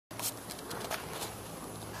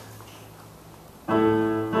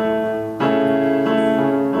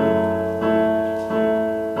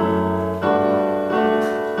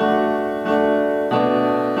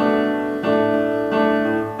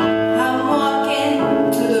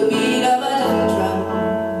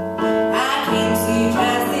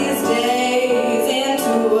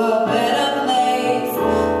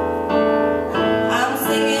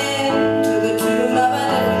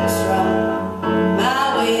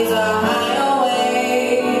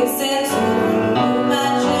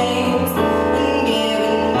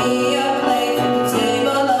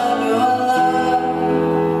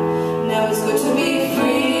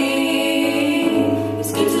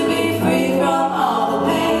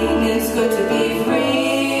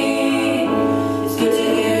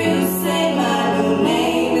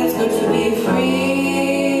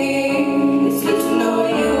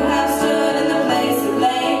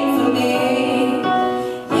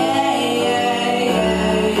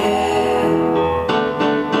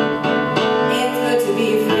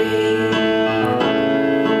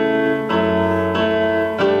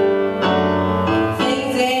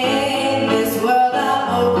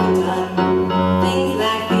done things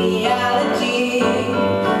like theology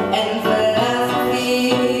and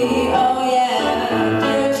philosophy. Oh yeah,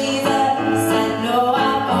 dear Jesus, I know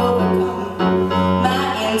I've overcome my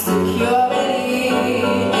insecurity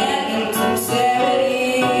and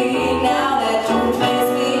insincerity. Now that you place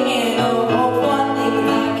me in a world for things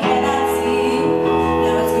I cannot see,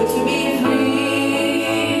 now it's good to be free.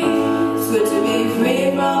 It's good to be free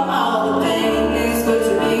from all the pain. It's good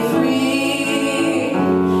to be free.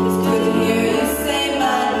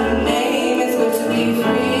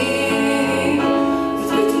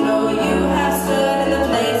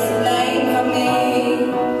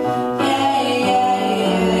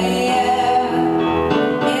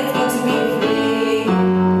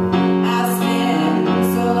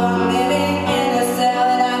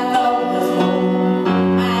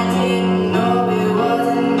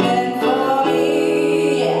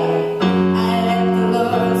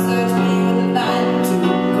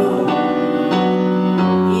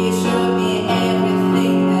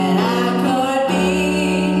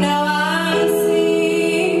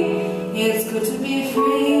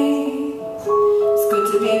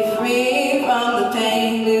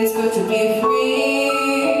 It's good to be free.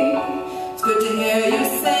 It's good to hear you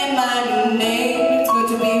say my new name. It's good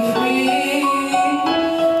to be free.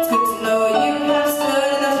 It's good to know you have stood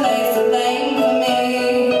in the place of blame for me.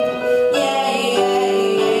 Yeah, yeah,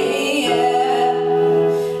 yeah,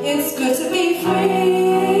 yeah. It's good to be free.